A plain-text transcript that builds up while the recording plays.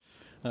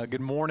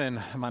Good morning.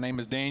 My name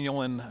is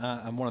Daniel, and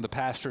I'm one of the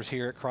pastors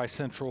here at Christ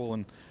Central,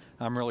 and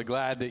I'm really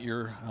glad that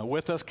you're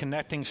with us,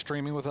 connecting,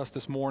 streaming with us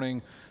this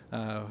morning.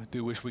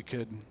 Do wish we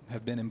could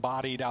have been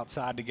embodied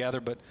outside together,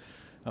 but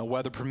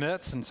weather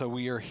permits, and so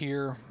we are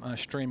here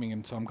streaming,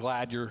 and so I'm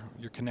glad you're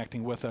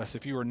connecting with us.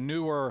 If you are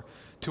newer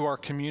to our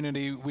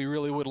community, we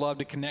really would love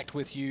to connect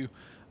with you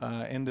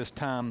in this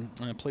time.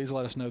 Please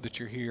let us know that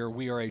you're here.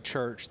 We are a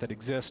church that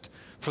exists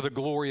for the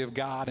glory of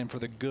God and for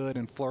the good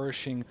and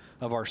flourishing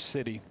of our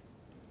city.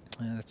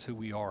 That's who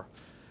we are.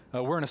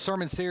 We're in a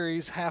sermon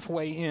series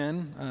halfway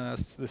in.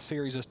 The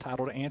series is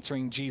titled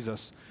Answering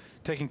Jesus,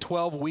 taking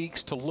 12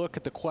 weeks to look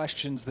at the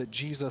questions that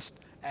Jesus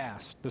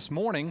asked. This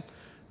morning,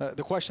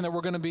 the question that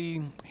we're going to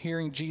be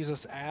hearing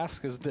Jesus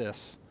ask is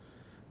this: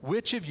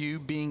 which of you,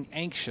 being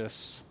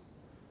anxious,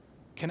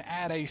 can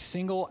add a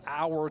single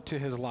hour to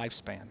his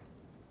lifespan?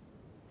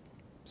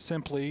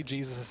 Simply,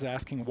 Jesus is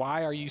asking,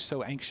 why are you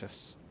so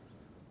anxious?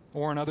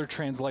 Or in other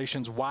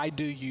translations, why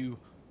do you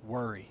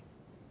worry?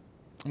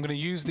 I'm going to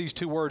use these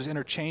two words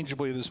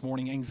interchangeably this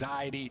morning,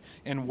 anxiety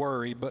and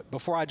worry. But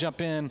before I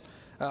jump in,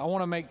 I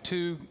want to make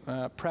two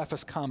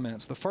preface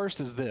comments. The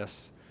first is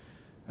this: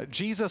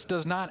 Jesus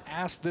does not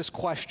ask this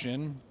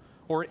question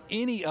or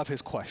any of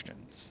his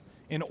questions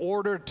in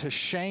order to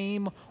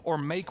shame or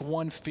make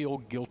one feel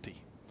guilty.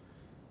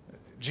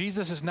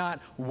 Jesus is not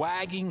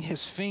wagging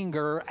his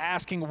finger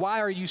asking,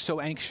 why are you so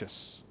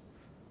anxious?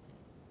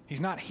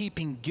 He's not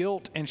heaping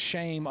guilt and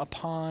shame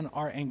upon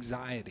our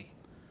anxiety.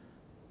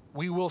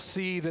 We will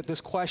see that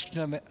this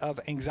question of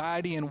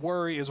anxiety and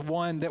worry is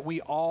one that we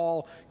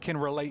all can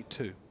relate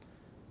to.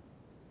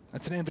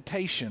 It's an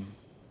invitation,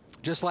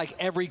 just like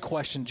every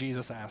question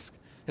Jesus asks.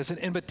 It's an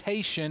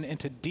invitation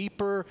into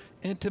deeper,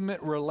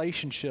 intimate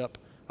relationship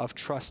of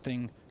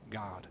trusting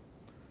God.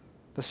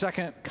 The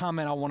second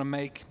comment I want to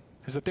make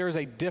is that there is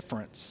a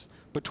difference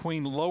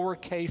between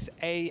lowercase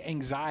a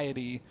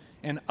anxiety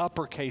and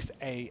uppercase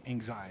A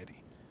anxiety.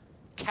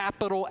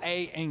 Capital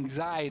A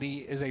anxiety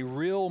is a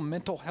real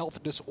mental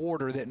health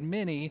disorder that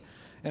many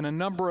and a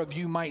number of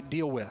you might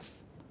deal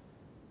with.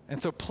 And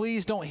so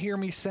please don't hear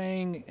me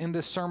saying in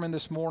this sermon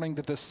this morning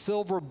that the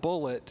silver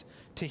bullet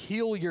to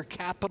heal your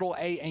capital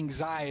A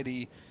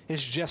anxiety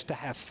is just to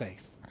have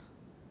faith.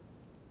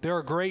 There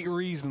are great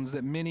reasons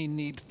that many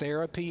need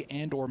therapy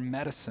and or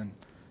medicine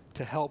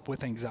to help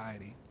with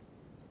anxiety.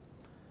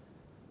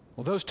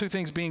 Well, those two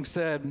things being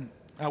said,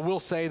 I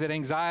will say that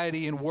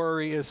anxiety and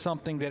worry is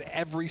something that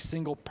every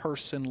single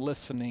person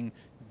listening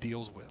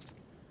deals with.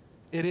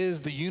 It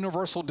is the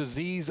universal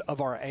disease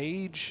of our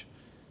age.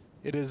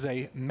 It is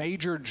a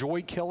major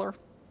joy killer,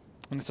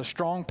 and it's a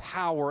strong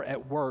power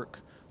at work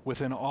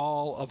within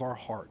all of our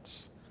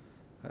hearts.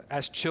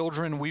 As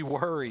children, we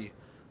worry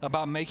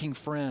about making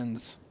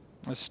friends.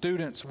 As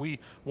students, we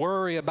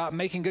worry about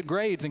making good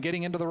grades and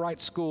getting into the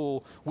right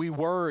school. We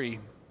worry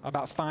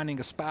about finding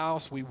a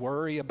spouse. We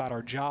worry about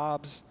our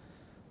jobs.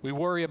 We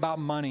worry about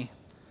money.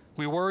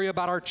 We worry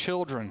about our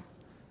children.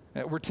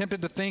 We're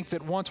tempted to think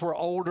that once we're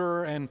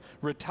older and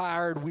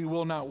retired, we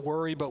will not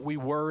worry, but we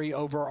worry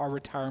over our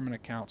retirement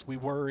accounts. We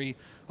worry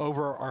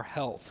over our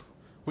health.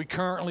 We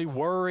currently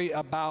worry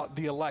about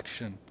the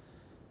election.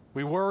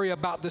 We worry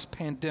about this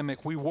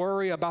pandemic. We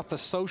worry about the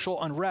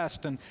social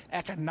unrest and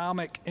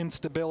economic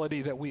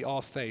instability that we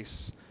all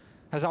face.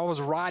 As I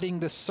was writing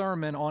this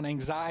sermon on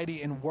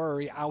anxiety and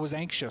worry, I was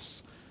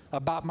anxious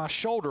about my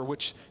shoulder,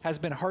 which has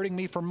been hurting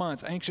me for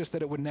months, anxious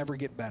that it would never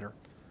get better.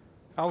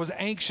 I was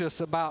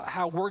anxious about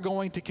how we're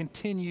going to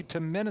continue to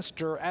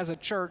minister as a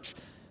church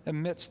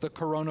amidst the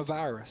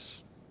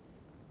coronavirus.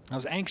 I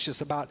was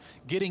anxious about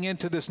getting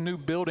into this new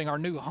building, our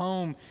new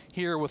home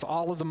here, with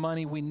all of the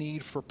money we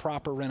need for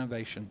proper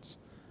renovations.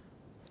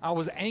 I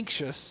was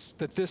anxious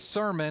that this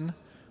sermon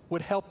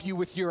would help you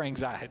with your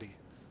anxiety.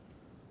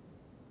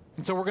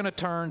 And so we're going to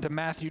turn to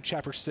Matthew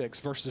chapter 6,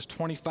 verses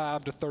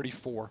 25 to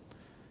 34.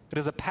 It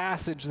is a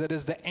passage that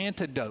is the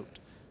antidote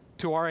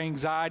to our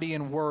anxiety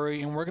and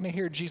worry, and we're going to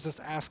hear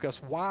Jesus ask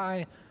us,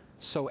 why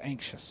so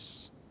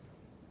anxious?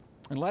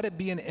 And let it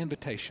be an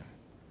invitation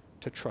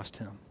to trust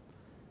him.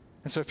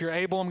 And so if you're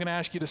able, I'm going to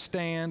ask you to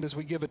stand as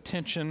we give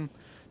attention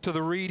to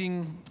the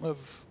reading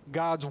of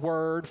God's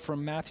word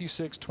from Matthew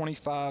 6,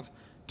 25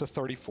 to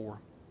 34.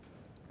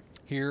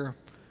 Hear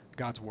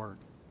God's word.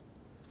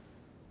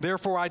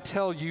 Therefore I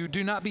tell you,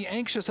 do not be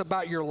anxious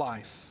about your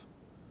life,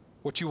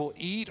 what you will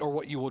eat or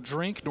what you will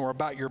drink, nor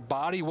about your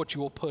body, what you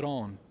will put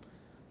on.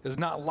 Is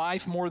not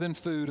life more than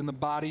food, and the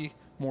body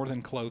more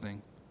than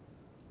clothing?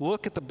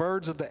 Look at the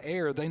birds of the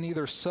air. They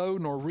neither sow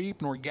nor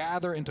reap nor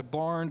gather into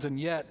barns, and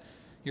yet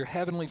your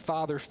heavenly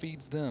Father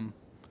feeds them.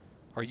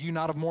 Are you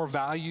not of more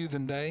value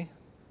than they?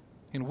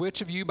 And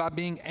which of you, by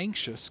being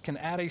anxious, can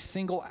add a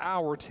single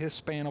hour to his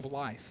span of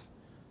life?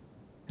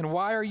 And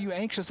why are you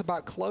anxious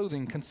about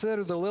clothing?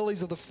 Consider the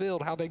lilies of the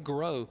field, how they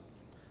grow.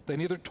 They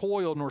neither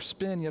toil nor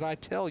spin, yet I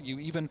tell you,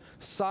 even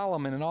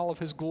Solomon in all of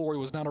his glory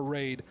was not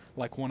arrayed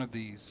like one of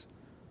these.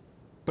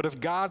 But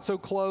if God so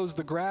clothes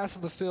the grass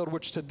of the field,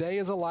 which today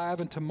is alive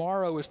and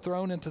tomorrow is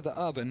thrown into the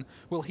oven,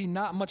 will he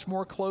not much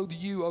more clothe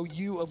you, O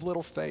you of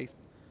little faith?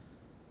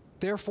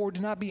 Therefore,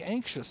 do not be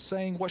anxious,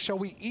 saying, what shall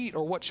we eat,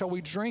 or what shall we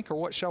drink, or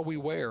what shall we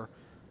wear?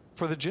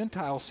 For the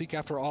Gentiles seek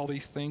after all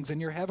these things, and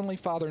your heavenly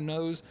Father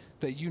knows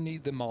that you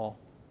need them all.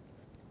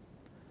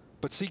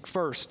 But seek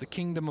first the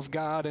kingdom of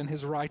God and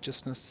his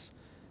righteousness,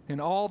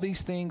 and all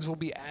these things will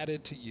be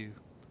added to you.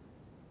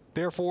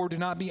 Therefore, do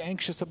not be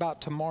anxious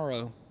about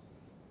tomorrow,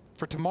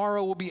 for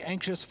tomorrow will be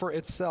anxious for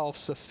itself.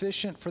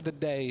 Sufficient for the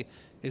day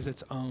is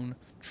its own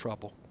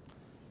trouble.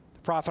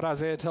 The prophet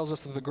Isaiah tells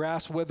us that the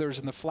grass withers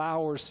and the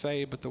flowers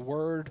fade, but the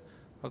word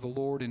of the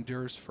Lord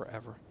endures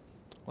forever.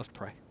 Let's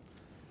pray.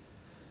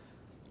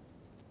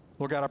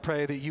 Lord God, I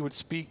pray that you would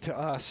speak to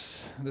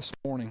us this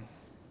morning.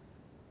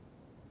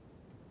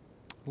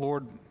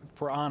 Lord,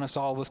 if we're honest,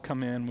 all of us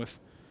come in with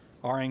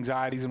our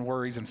anxieties and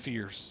worries and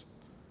fears.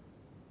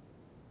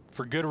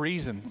 For good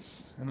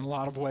reasons. In a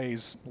lot of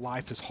ways,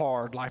 life is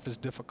hard, life is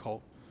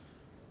difficult.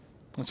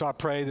 And so I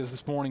pray that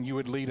this morning you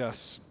would lead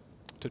us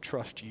to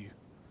trust you.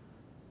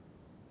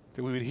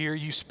 That we would hear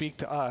you speak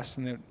to us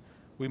and that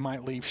we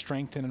might leave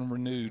strengthened and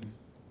renewed,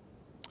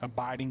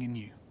 abiding in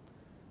you.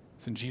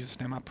 So in Jesus'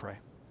 name I pray.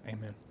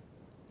 Amen.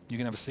 You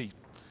can have a seat.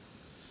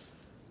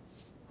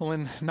 Well,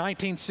 in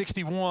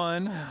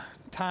 1961,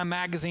 Time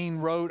magazine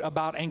wrote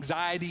about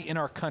anxiety in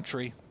our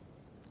country.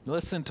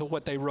 Listen to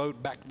what they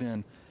wrote back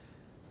then.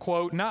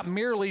 Quote, not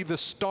merely the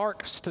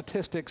stark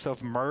statistics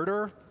of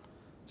murder,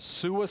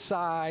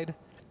 suicide,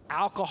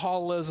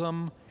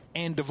 alcoholism,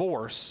 and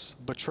divorce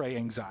betray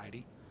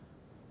anxiety,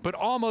 but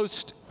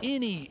almost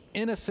any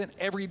innocent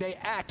everyday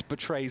act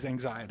betrays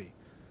anxiety.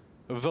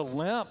 The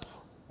limp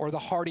or the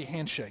hearty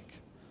handshake,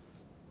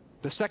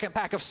 the second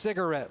pack of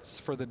cigarettes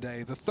for the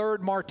day, the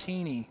third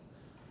martini,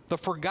 the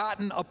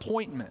forgotten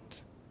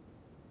appointment,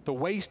 the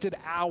wasted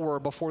hour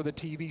before the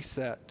TV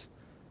set,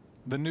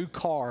 the new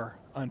car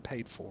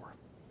unpaid for.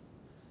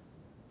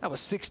 That was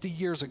 60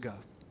 years ago.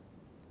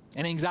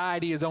 And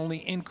anxiety has only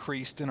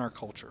increased in our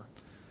culture.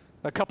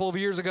 A couple of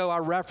years ago, I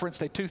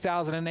referenced a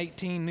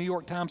 2018 New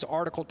York Times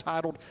article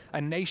titled A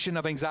Nation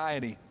of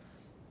Anxiety.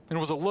 And it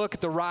was a look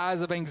at the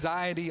rise of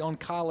anxiety on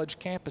college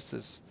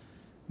campuses.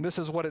 And this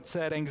is what it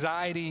said: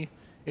 anxiety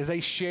is a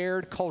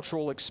shared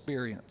cultural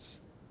experience.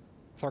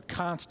 With our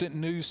constant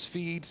news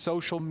feed,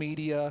 social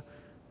media,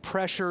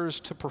 pressures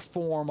to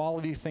perform, all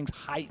of these things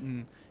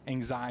heighten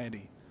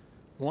anxiety.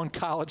 One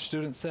college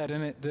student said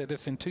in it that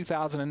if in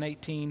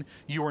 2018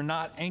 you are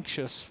not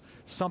anxious,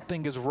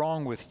 something is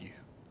wrong with you.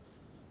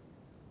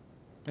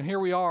 And here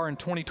we are in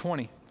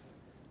 2020,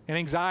 and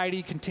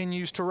anxiety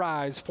continues to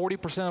rise.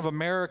 40% of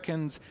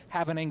Americans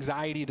have an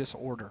anxiety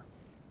disorder.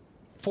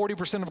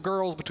 40% of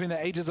girls between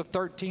the ages of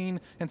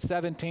 13 and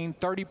 17,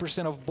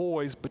 30% of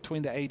boys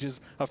between the ages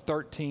of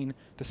 13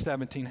 to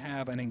 17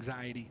 have an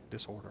anxiety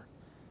disorder.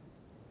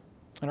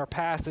 In our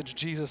passage,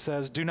 Jesus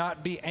says, do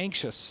not be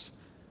anxious.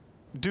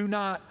 Do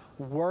not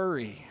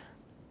worry.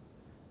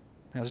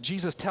 Now, is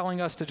Jesus telling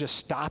us to just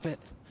stop it?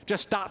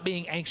 Just stop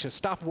being anxious.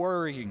 Stop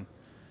worrying.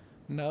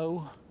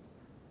 No,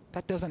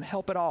 that doesn't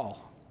help at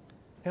all.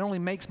 It only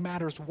makes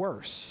matters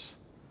worse.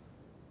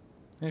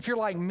 And if you're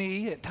like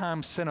me, at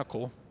times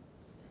cynical,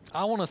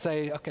 I want to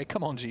say, okay,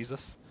 come on,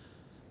 Jesus.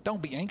 Don't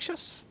be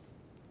anxious.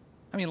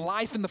 I mean,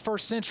 life in the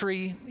first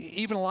century,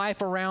 even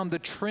life around the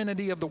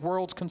trinity of the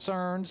world's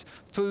concerns,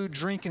 food,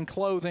 drink, and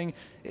clothing,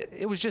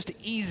 it was just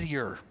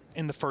easier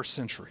in the first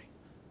century.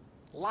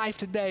 Life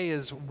today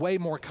is way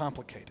more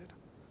complicated.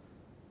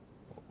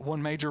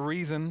 One major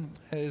reason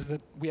is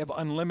that we have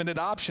unlimited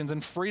options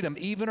and freedom,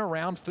 even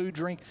around food,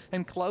 drink,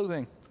 and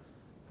clothing.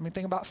 I mean,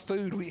 think about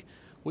food.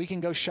 We can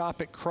go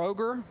shop at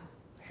Kroger,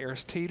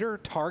 Harris Teeter,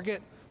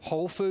 Target,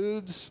 Whole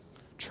Foods,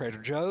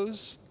 Trader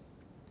Joe's.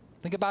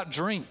 Think about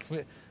drink.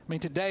 I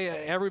mean,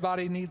 today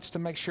everybody needs to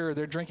make sure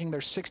they're drinking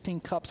their 16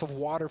 cups of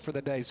water for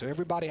the day. So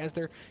everybody has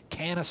their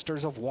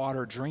canisters of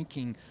water,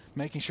 drinking,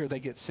 making sure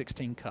they get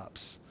 16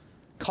 cups.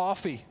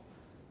 Coffee.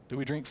 Do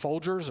we drink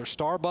Folgers or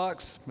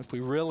Starbucks? If we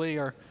really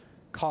are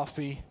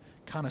coffee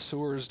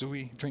connoisseurs, do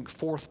we drink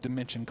fourth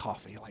dimension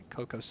coffee like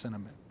cocoa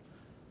cinnamon?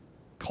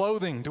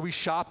 Clothing. Do we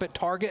shop at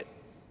Target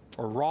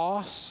or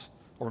Ross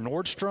or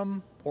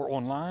Nordstrom or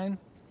online?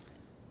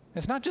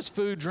 It's not just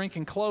food, drink,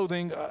 and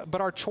clothing, but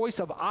our choice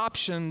of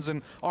options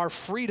and our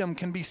freedom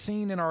can be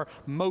seen in our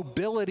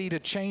mobility to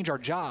change our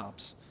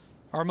jobs,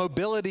 our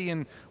mobility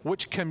in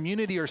which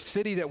community or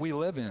city that we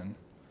live in.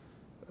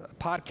 A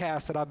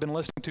podcast that I've been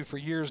listening to for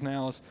years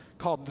now is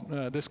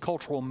called This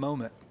Cultural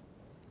Moment.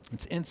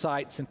 It's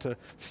insights into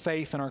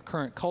faith in our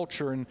current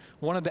culture. And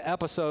one of the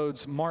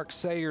episodes, Mark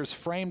Sayers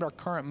framed our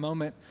current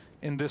moment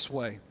in this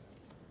way.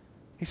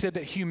 He said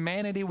that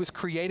humanity was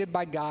created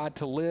by God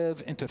to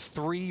live into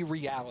three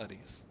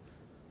realities: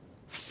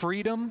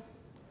 freedom,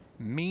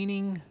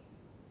 meaning,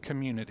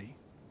 community.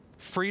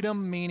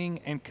 Freedom,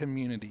 meaning, and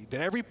community. That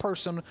every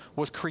person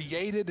was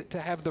created to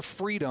have the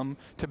freedom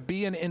to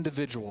be an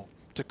individual,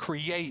 to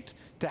create,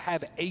 to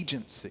have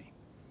agency.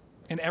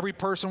 And every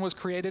person was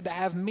created to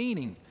have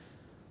meaning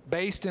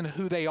based in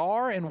who they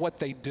are and what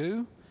they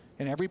do.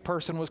 And every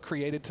person was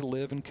created to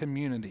live in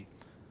community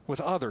with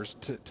others,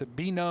 to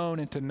be known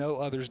and to know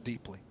others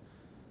deeply.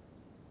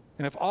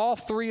 And if all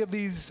three of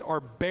these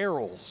are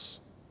barrels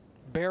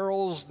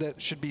that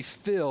should be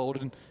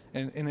filled,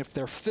 and if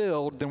they're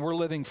filled, then we're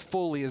living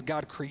fully as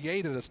God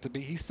created us to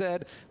be. He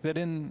said that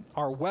in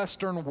our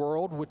Western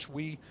world, which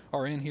we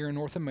are in here in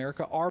North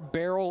America, our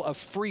barrel of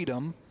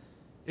freedom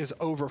is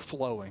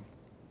overflowing,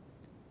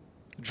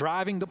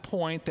 driving the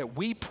point that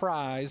we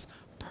prize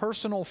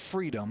personal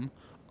freedom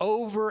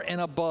over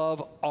and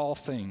above all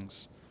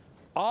things,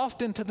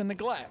 often to the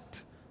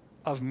neglect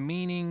of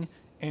meaning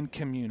and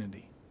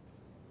community.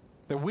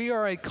 That we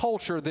are a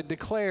culture that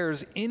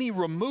declares any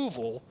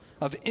removal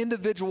of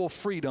individual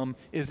freedom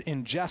is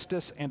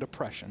injustice and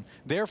oppression.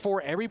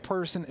 Therefore, every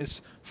person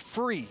is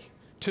free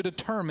to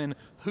determine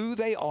who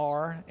they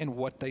are and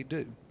what they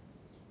do.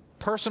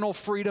 Personal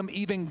freedom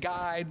even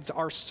guides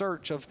our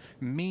search of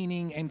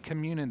meaning and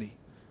community.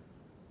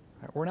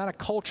 We're not a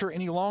culture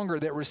any longer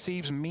that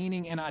receives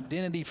meaning and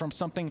identity from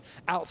something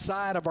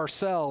outside of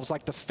ourselves,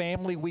 like the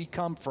family we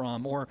come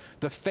from, or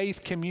the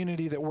faith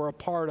community that we're a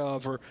part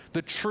of, or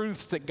the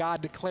truths that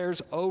God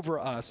declares over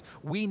us.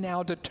 We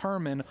now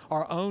determine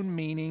our own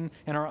meaning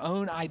and our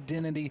own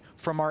identity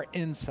from our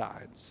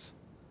insides.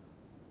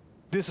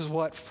 This is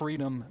what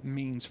freedom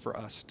means for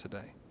us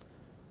today.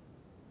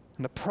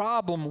 And the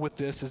problem with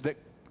this is that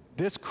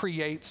this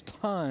creates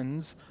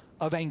tons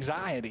of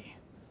anxiety.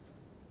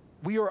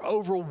 We are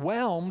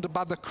overwhelmed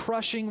by the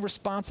crushing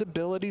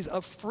responsibilities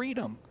of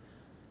freedom.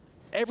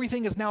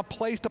 Everything is now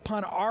placed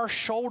upon our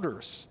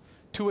shoulders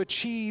to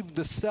achieve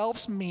the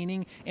self's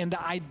meaning and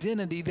the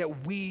identity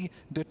that we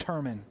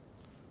determine.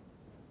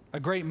 A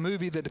great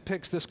movie that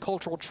depicts this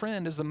cultural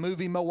trend is the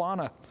movie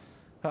Moana.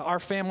 Our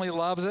family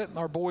loves it.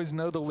 Our boys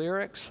know the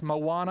lyrics.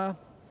 Moana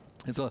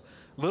is a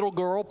little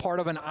girl, part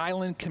of an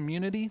island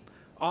community.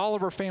 All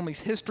of her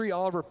family's history,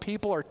 all of her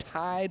people are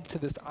tied to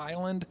this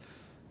island.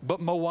 But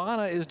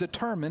Moana is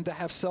determined to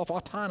have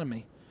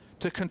self-autonomy,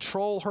 to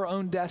control her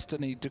own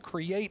destiny, to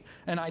create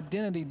an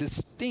identity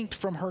distinct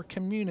from her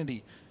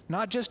community,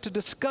 not just to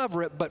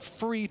discover it, but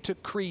free to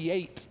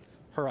create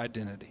her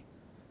identity.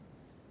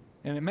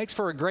 And it makes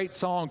for a great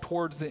song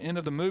towards the end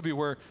of the movie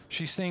where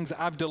she sings,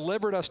 "I've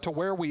delivered us to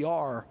where we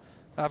are.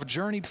 I've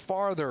journeyed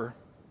farther.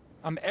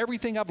 I'm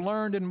everything I've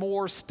learned and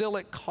more. Still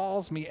it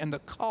calls me. And the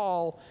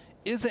call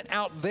isn't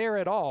out there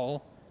at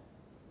all.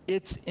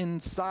 It's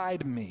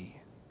inside me.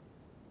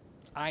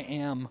 I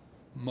am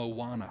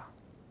Moana."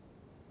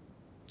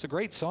 It's a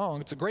great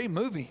song. It's a great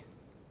movie.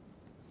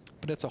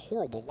 But it's a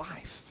horrible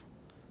life.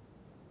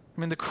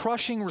 I mean, the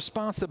crushing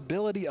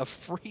responsibility of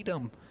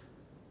freedom.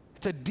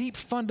 It's a deep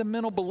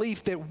fundamental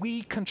belief that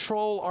we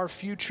control our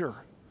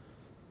future.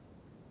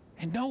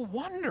 And no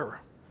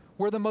wonder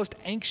we're the most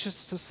anxious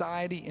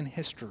society in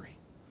history.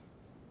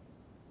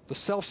 The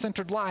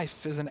self-centered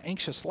life is an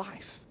anxious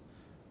life.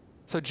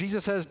 So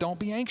Jesus says, don't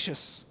be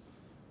anxious.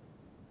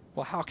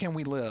 Well, how can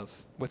we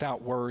live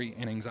without worry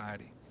and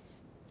anxiety?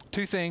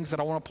 Two things that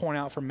I want to point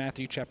out from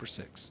Matthew chapter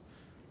 6.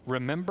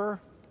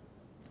 Remember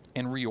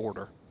and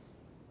reorder.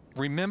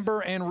 Remember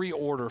and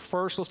reorder.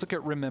 First, let's look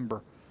at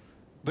remember.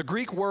 The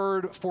Greek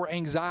word for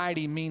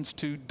anxiety means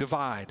to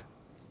divide,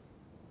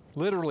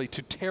 literally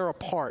to tear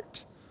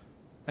apart.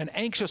 An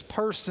anxious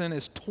person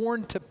is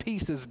torn to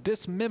pieces,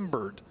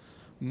 dismembered,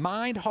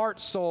 mind, heart,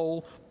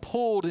 soul,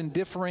 pulled in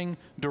differing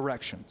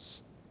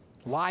directions.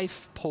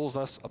 Life pulls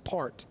us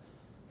apart.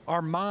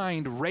 Our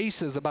mind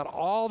races about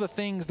all the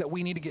things that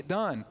we need to get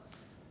done.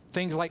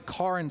 Things like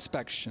car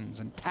inspections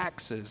and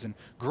taxes and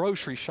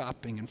grocery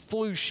shopping and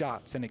flu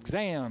shots and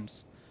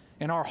exams.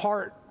 And our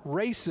heart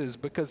races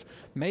because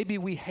maybe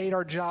we hate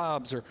our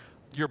jobs, or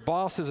your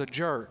boss is a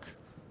jerk,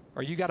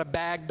 or you got a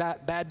bad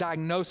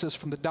diagnosis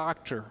from the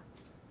doctor,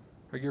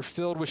 or you're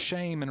filled with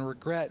shame and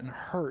regret and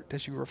hurt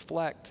as you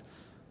reflect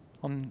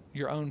on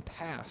your own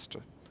past.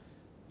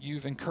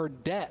 You've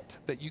incurred debt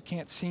that you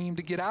can't seem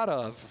to get out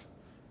of.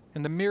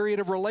 And the myriad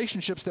of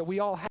relationships that we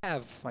all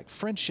have, like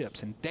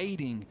friendships and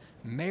dating,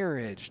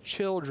 marriage,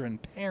 children,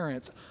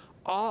 parents,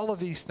 all of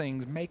these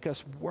things make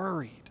us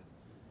worried,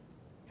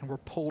 and we're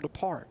pulled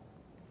apart.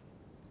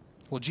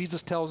 Well,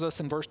 Jesus tells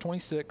us in verse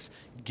 26,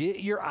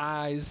 get your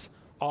eyes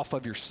off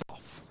of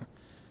yourself.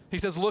 He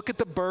says, look at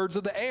the birds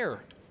of the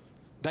air.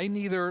 They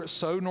neither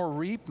sow nor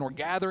reap nor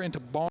gather into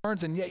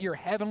barns, and yet your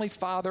heavenly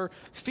Father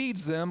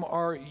feeds them.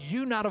 Are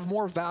you not of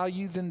more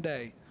value than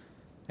they?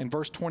 In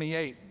verse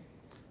 28, it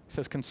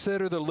says,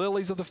 consider the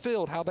lilies of the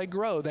field, how they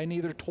grow. They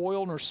neither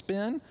toil nor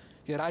spin.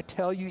 Yet I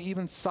tell you,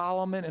 even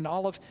Solomon in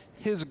all of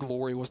his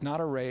glory was not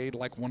arrayed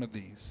like one of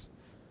these.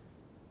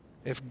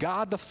 If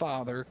God the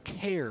Father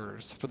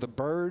cares for the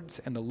birds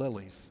and the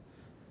lilies,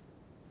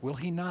 will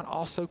he not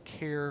also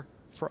care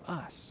for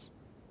us,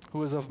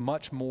 who is of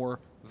much more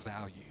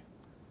value?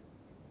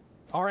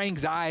 Our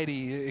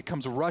anxiety, it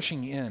comes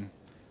rushing in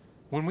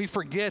when we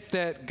forget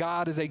that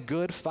God is a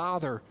good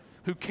Father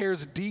who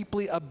cares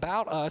deeply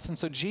about us. And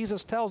so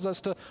Jesus tells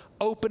us to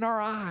open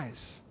our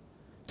eyes,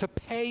 to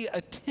pay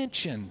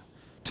attention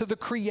to the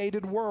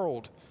created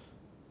world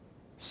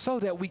so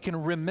that we can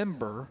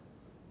remember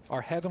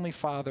our Heavenly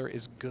Father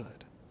is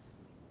good.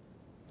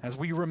 As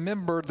we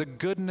remember the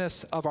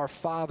goodness of our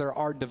Father,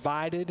 our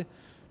divided,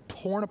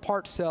 torn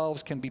apart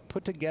selves can be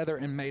put together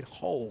and made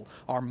whole.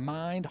 Our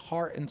mind,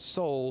 heart, and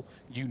soul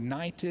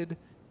united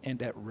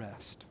and at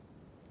rest.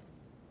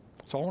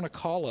 So I want to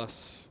call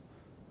us,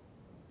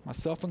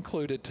 myself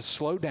included, to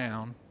slow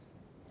down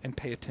and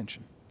pay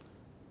attention,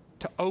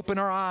 to open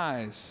our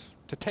eyes,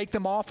 to take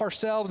them off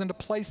ourselves and to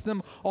place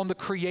them on the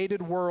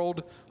created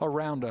world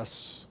around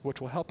us, which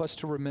will help us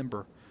to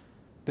remember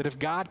that if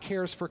God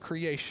cares for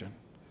creation,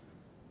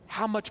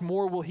 how much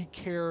more will he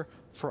care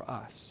for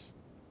us?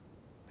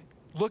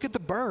 Look at the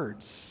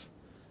birds.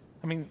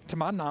 I mean, to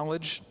my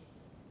knowledge,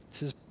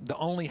 this is the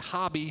only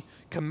hobby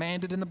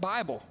commanded in the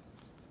Bible.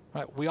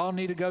 Right? We all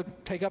need to go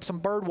take up some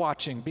bird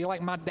watching. Be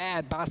like my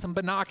dad, buy some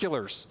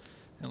binoculars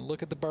and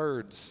look at the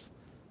birds.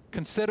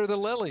 Consider the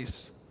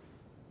lilies.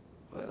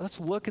 Let's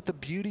look at the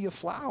beauty of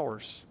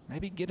flowers.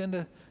 Maybe get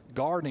into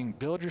gardening,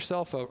 build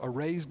yourself a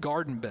raised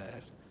garden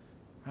bed.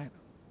 Right?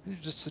 These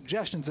are just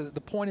suggestions.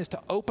 The point is to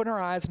open our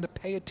eyes and to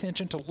pay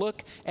attention, to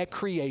look at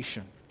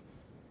creation,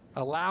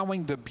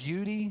 allowing the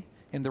beauty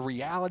and the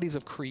realities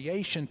of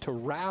creation to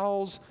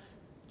rouse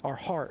our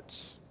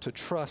hearts to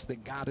trust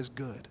that God is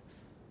good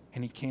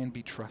and he can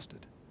be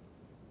trusted.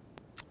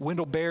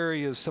 Wendell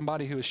Berry is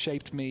somebody who has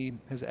shaped me,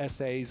 his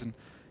essays and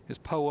his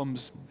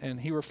poems,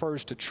 and he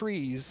refers to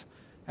trees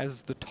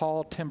as the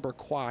tall timber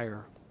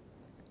choir.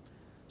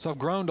 So I've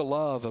grown to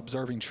love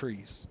observing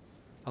trees.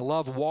 I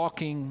love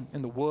walking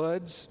in the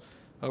woods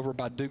over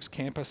by Duke's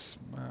campus.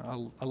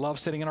 I love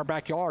sitting in our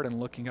backyard and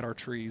looking at our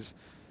trees.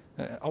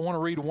 I want to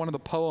read one of the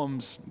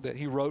poems that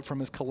he wrote from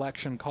his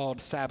collection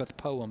called Sabbath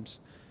Poems.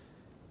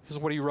 This is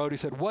what he wrote. He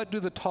said, "What do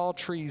the tall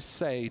trees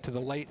say to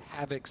the late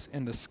havocs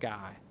in the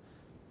sky?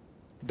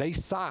 They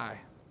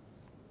sigh.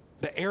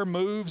 The air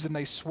moves and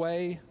they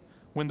sway.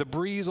 When the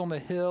breeze on the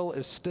hill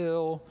is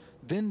still,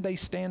 then they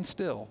stand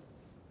still.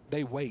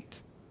 They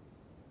wait.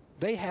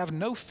 They have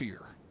no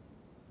fear.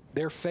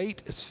 Their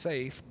fate is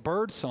faith.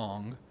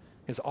 Birdsong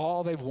is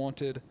all they've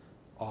wanted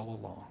all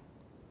along."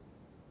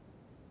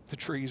 The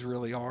trees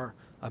really are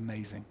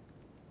amazing.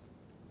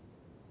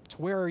 So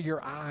where are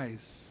your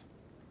eyes?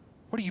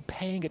 What are you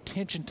paying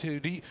attention to?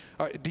 Do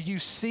you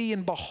see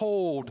and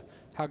behold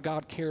how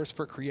God cares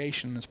for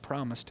creation and has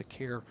promised to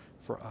care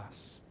for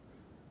us?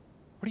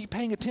 What are you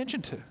paying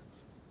attention to?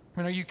 I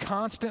mean, are you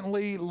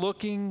constantly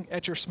looking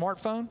at your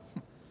smartphone?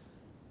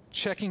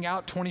 Checking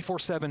out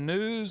 24/7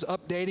 news,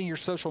 updating your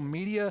social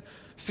media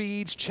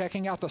feeds,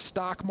 checking out the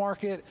stock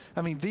market?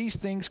 I mean, these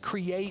things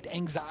create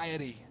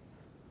anxiety.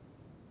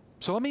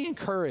 So let me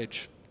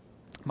encourage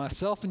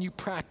myself and you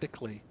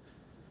practically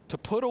to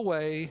put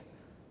away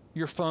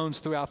your phones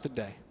throughout the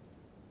day.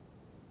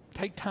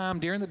 Take time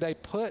during the day,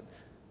 put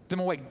them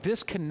away,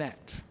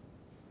 disconnect.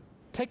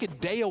 Take a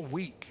day a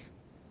week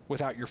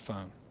without your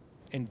phone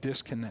and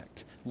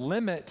disconnect.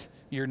 Limit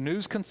your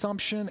news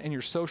consumption and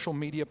your social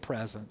media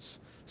presence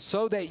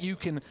so that you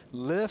can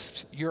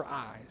lift your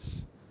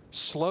eyes,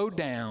 slow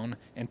down,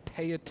 and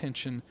pay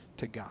attention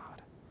to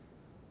God,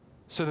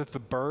 so that the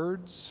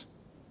birds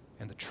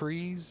and the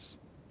trees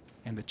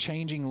and the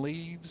changing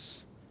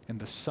leaves and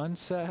the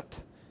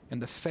sunset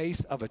and the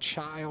face of a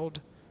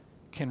child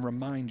can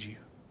remind you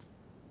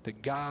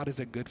that God is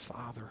a good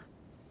Father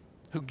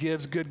who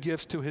gives good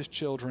gifts to his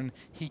children.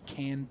 He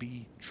can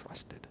be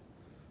trusted.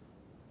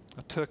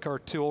 I took our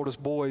two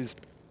oldest boys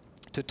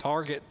to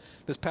Target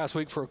this past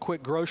week for a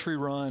quick grocery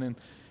run,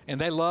 and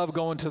they love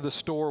going to the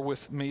store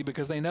with me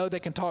because they know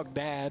they can talk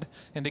Dad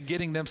into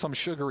getting them some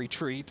sugary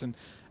treats, and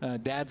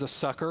Dad's a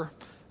sucker.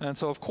 And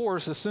so, of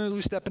course, as soon as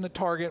we step into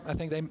Target, I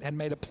think they had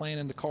made a plan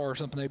in the car or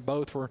something. They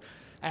both were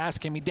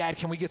asking me, "Dad,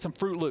 can we get some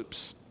Fruit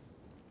Loops?"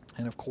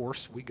 And, of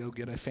course, we go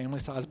get a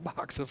family-sized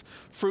box of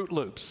Fruit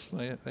Loops.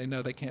 They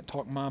know they can't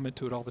talk Mom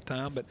into it all the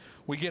time. But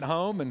we get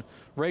home, and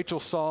Rachel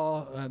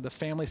saw the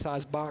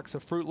family-sized box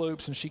of Fruit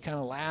Loops, and she kind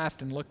of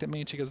laughed and looked at me,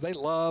 and she goes, "They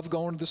love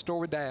going to the store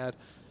with Dad.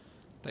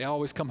 They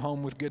always come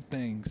home with good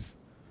things."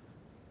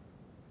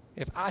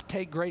 If I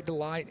take great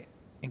delight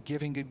in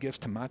giving good gifts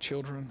to my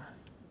children,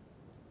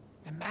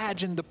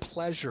 imagine the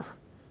pleasure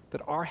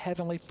that our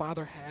Heavenly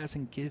Father has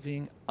in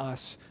giving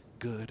us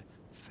good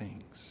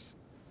things.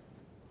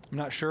 I'm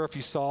not sure if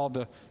you saw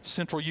the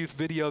Central Youth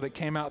video that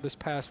came out this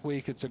past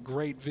week. It's a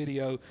great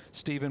video.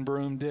 Stephen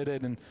Broom did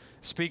it and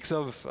speaks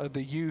of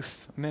the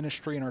youth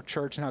ministry in our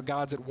church and how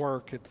God's at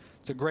work.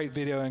 It's a great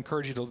video. I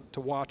encourage you to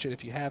watch it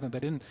if you haven't.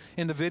 But in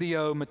the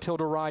video,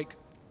 Matilda Reich,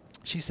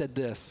 she said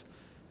this.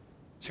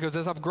 She goes,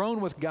 "As I've grown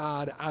with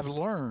God, I've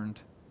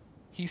learned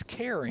he's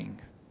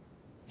caring.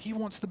 He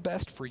wants the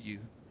best for you.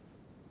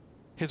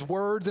 His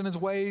words and his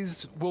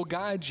ways will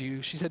guide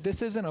you." She said,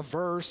 "This isn't a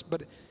verse,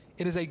 but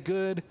it is a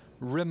good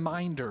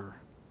reminder,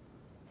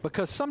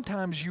 because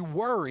sometimes you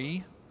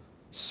worry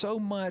so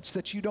much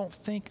that you don't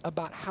think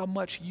about how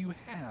much you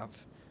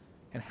have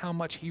and how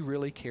much he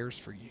really cares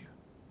for you."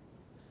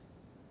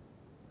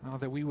 Oh,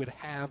 that we would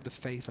have the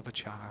faith of a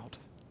child,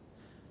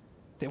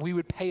 that we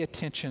would pay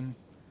attention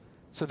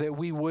so that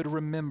we would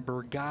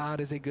remember God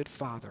is a good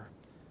Father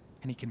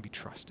and he can be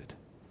trusted.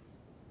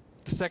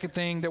 The second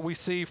thing that we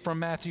see from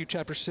Matthew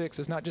chapter 6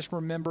 is not just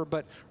remember,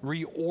 but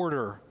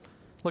reorder.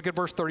 Look at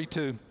verse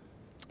 32.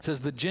 It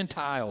says the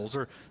Gentiles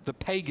or the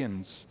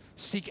pagans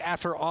seek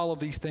after all of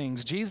these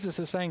things. Jesus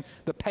is saying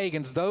the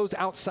pagans, those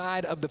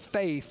outside of the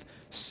faith,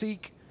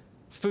 seek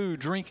food,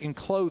 drink, and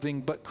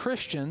clothing, but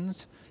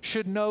Christians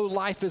should know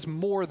life is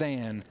more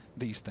than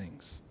these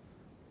things.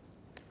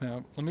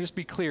 Now, let me just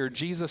be clear.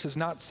 Jesus is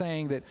not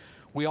saying that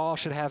we all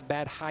should have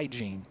bad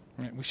hygiene.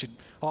 Right? We should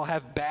all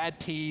have bad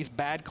teeth,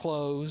 bad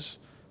clothes,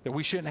 that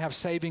we shouldn't have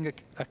saving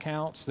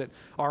accounts, that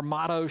our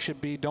motto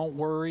should be, don't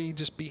worry,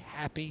 just be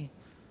happy.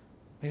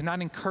 He's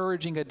not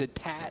encouraging a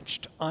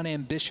detached,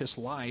 unambitious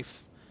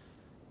life.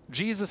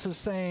 Jesus is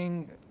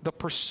saying the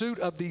pursuit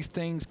of these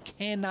things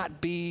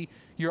cannot be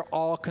your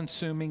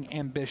all-consuming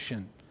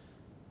ambition.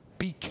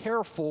 Be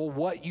careful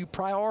what you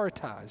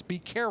prioritize. Be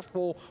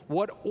careful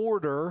what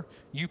order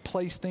you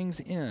place things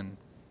in.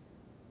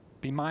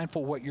 Be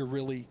mindful what you're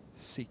really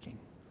seeking.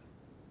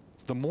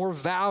 So the more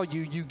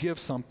value you give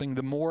something,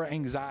 the more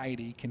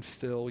anxiety can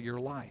fill your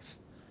life.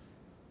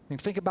 I mean,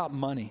 think about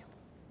money.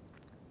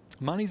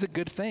 Money's a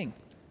good thing.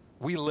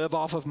 We live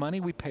off of money.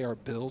 We pay our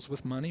bills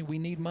with money. We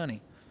need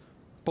money.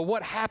 But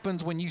what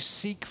happens when you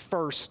seek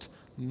first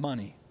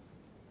money?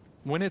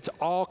 When it's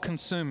all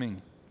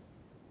consuming,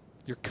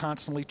 you're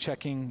constantly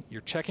checking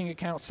your checking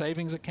account,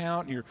 savings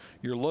account.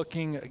 You're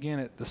looking, again,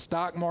 at the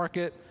stock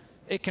market.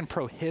 It can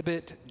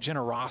prohibit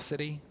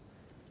generosity.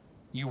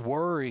 You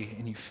worry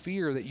and you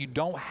fear that you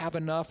don't have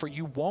enough or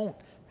you won't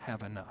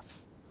have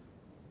enough.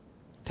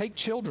 Take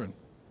children.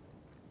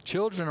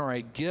 Children are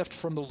a gift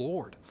from the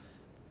Lord.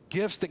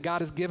 Gifts that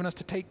God has given us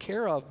to take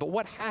care of. But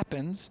what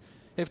happens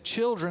if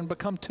children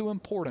become too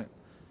important?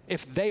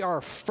 If they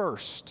are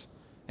first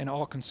and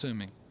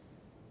all-consuming?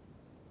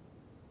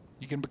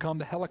 You can become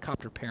the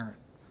helicopter parent,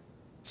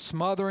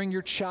 smothering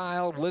your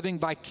child, living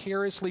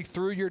vicariously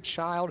through your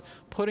child,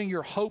 putting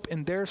your hope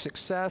in their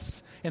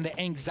success, and the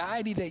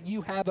anxiety that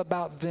you have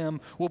about them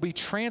will be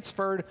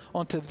transferred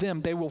onto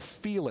them. They will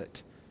feel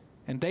it,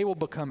 and they will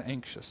become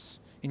anxious.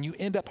 And you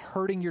end up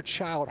hurting your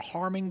child,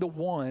 harming the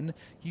one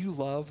you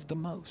love the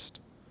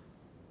most.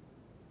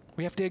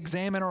 We have to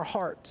examine our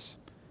hearts.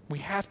 We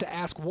have to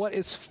ask, what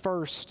is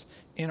first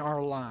in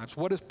our lives?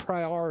 What is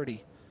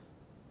priority?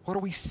 What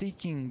are we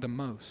seeking the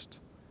most?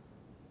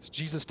 As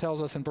Jesus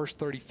tells us in verse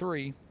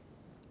 33,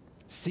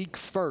 seek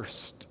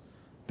first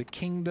the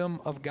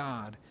kingdom of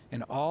God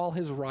and all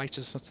his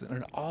righteousness,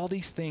 and all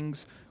these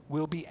things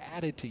will be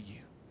added to you.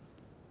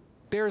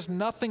 There's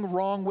nothing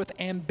wrong with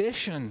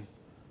ambition.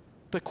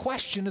 The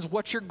question is,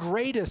 what's your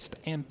greatest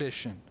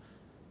ambition?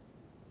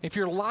 If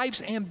your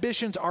life's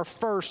ambitions are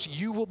first,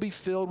 you will be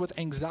filled with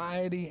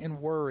anxiety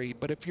and worry.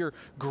 But if your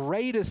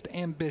greatest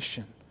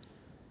ambition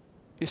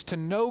is to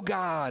know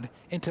God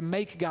and to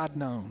make God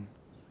known,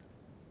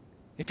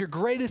 if your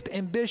greatest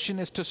ambition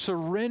is to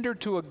surrender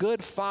to a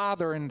good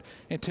Father and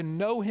to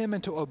know him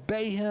and to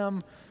obey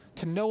him,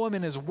 to know him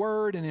in his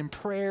word and in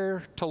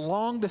prayer, to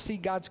long to see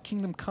God's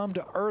kingdom come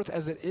to earth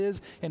as it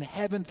is in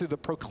heaven through the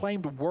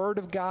proclaimed word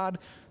of God,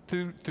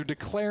 through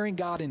declaring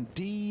God in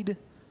deed.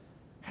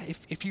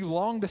 If you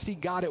long to see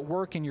God at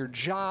work in your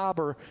job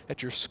or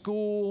at your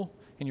school,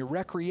 in your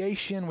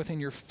recreation, within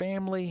your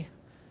family,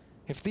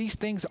 if these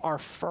things are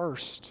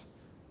first,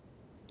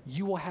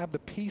 you will have the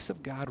peace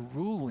of God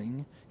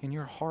ruling in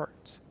your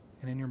hearts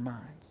and in your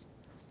minds.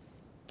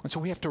 And so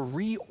we have to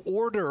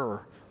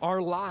reorder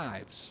our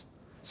lives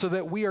so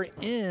that we are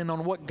in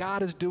on what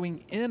God is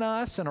doing in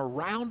us and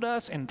around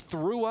us and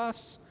through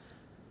us,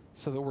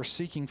 so that we're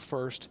seeking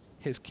first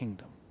his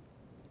kingdom.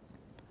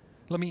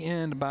 Let me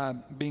end by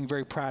being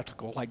very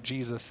practical, like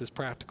Jesus is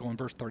practical in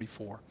verse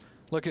 34.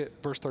 Look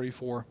at verse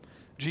 34.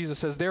 Jesus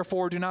says,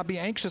 therefore, do not be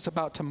anxious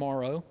about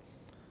tomorrow,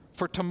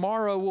 for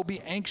tomorrow will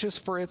be anxious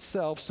for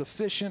itself.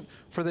 Sufficient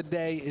for the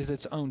day is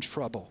its own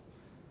trouble.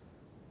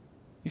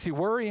 You see,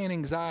 worry and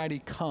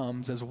anxiety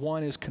comes as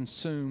one is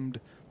consumed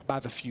by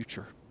the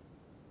future.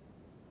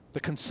 The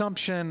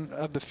consumption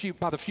of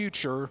by the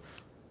future,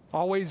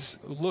 always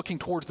looking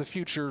towards the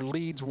future,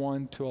 leads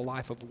one to a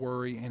life of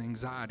worry and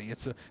anxiety.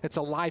 It's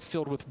a life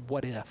filled with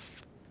what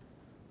if,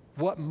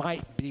 what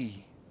might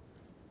be.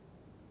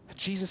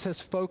 Jesus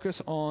says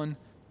focus on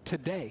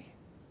today.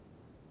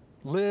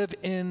 Live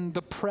in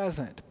the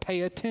present.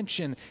 Pay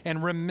attention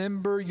and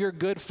remember your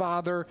good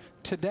Father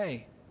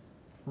today.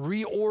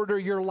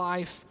 Reorder your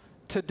life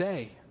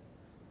today.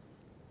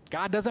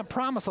 God doesn't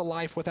promise a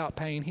life without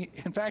pain.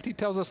 In fact, he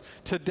tells us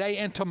today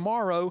and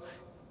tomorrow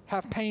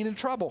have pain and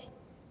trouble.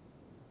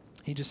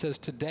 He just says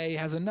today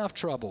has enough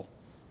trouble.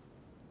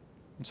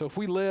 And so if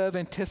we live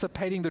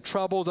anticipating the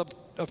troubles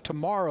of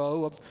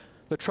tomorrow, of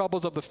the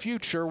troubles of the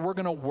future, we're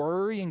going to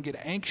worry and get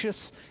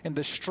anxious, and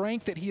the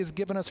strength that he has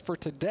given us for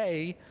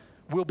today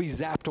will be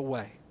zapped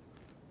away.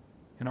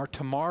 And our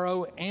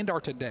tomorrow and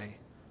our today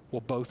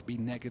will both be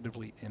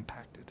negatively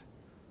impacted.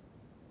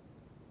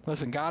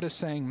 Listen, God is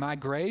saying, my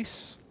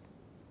grace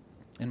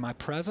and my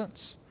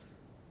presence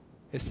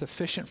is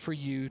sufficient for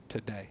you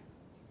today.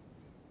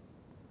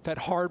 That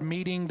hard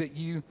meeting that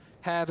you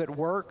have at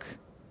work,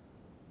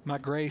 my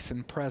grace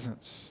and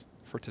presence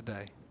for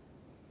today.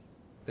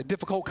 The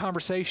difficult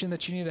conversation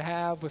that you need to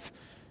have with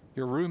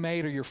your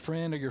roommate or your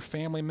friend or your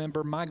family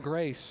member, my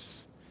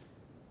grace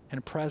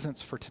and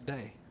presence for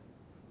today.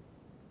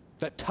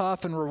 That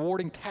tough and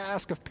rewarding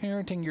task of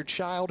parenting your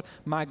child,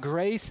 my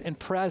grace and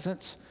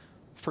presence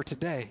for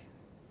today.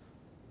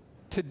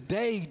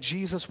 Today,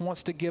 Jesus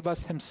wants to give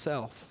us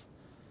himself.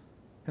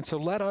 And so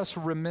let us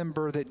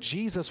remember that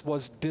Jesus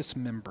was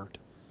dismembered,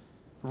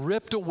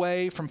 ripped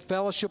away from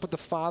fellowship with the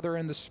Father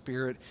and the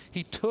Spirit.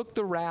 He took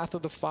the wrath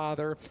of the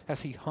Father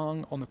as he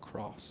hung on the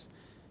cross.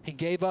 He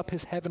gave up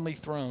his heavenly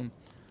throne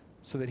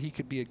so that he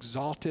could be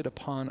exalted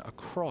upon a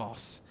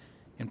cross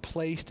and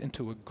placed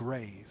into a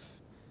grave.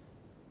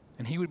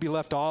 And he would be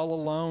left all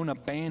alone,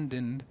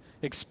 abandoned,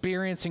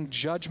 experiencing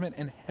judgment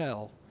and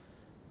hell.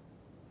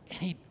 And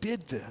he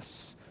did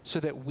this so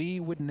that we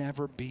would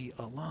never be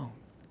alone,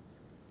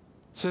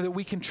 so that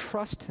we can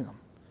trust him.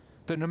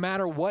 That no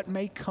matter what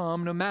may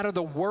come, no matter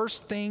the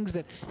worst things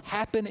that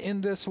happen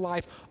in this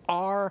life,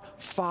 our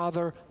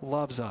Father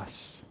loves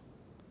us.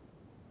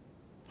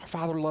 Our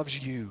Father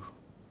loves you.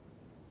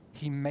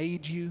 He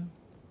made you.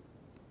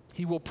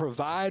 He will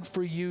provide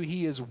for you.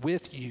 He is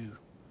with you.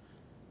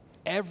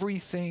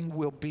 Everything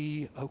will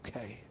be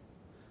okay.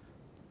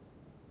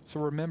 So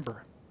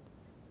remember,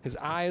 his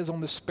eye is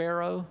on the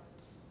sparrow.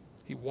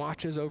 He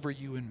watches over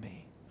you and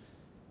me.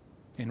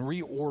 And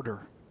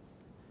reorder,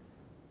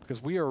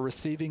 because we are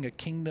receiving a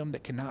kingdom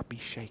that cannot be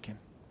shaken.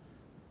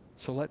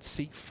 So let's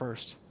seek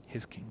first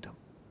his kingdom.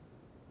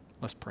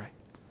 Let's pray.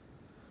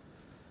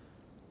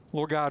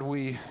 Lord God,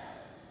 we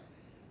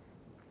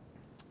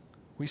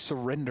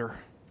surrender.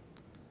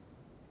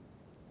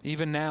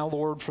 Even now,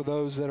 Lord, for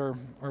those that are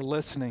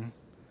listening,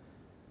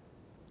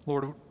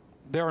 Lord,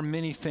 there are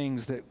many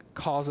things that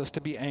cause us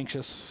to be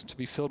anxious, to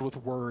be filled with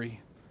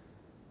worry.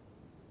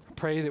 I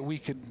pray that we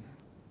could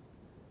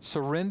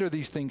surrender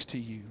these things to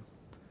you.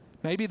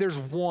 Maybe there's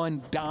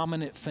one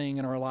dominant thing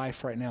in our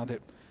life right now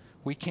that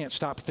we can't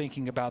stop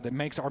thinking about, that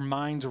makes our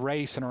minds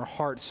race and our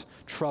hearts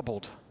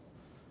troubled.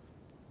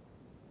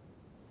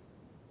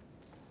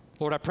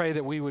 Lord, I pray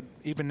that we would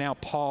even now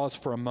pause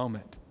for a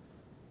moment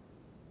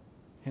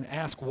and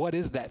ask, what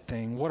is that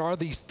thing? What are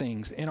these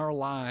things in our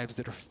lives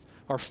that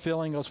are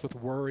filling us with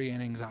worry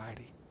and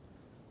anxiety?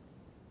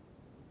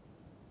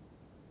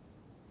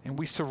 And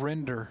we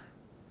surrender.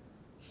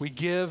 We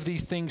give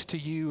these things to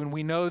you, and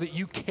we know that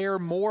you care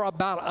more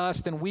about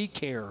us than we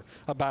care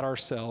about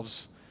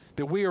ourselves,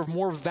 that we are of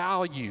more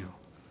value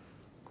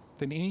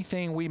than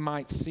anything we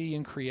might see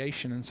in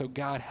creation. And so,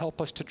 God,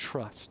 help us to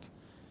trust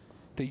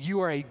that you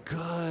are a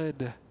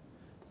good,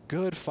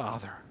 good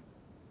Father.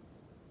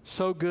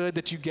 So good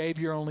that you gave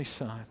your only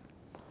Son.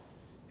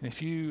 And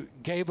if you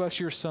gave us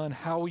your Son,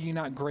 how will you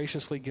not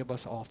graciously give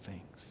us all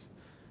things?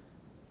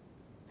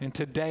 And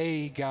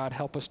today, God,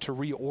 help us to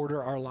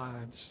reorder our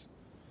lives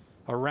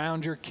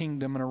around your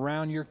kingdom and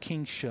around your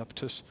kingship,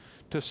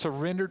 to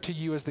surrender to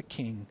you as the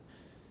King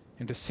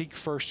and to seek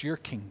first your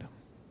kingdom.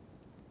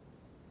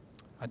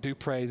 I do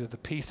pray that the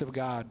peace of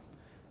God,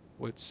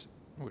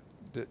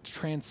 that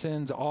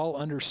transcends all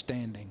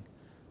understanding,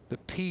 the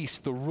peace,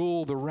 the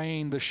rule, the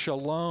reign, the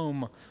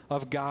shalom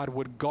of God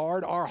would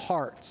guard our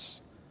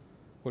hearts,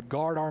 would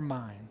guard our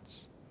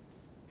minds,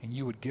 and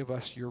you would give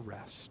us your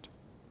rest.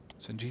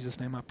 So in Jesus'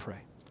 name I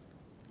pray.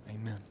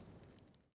 Amen.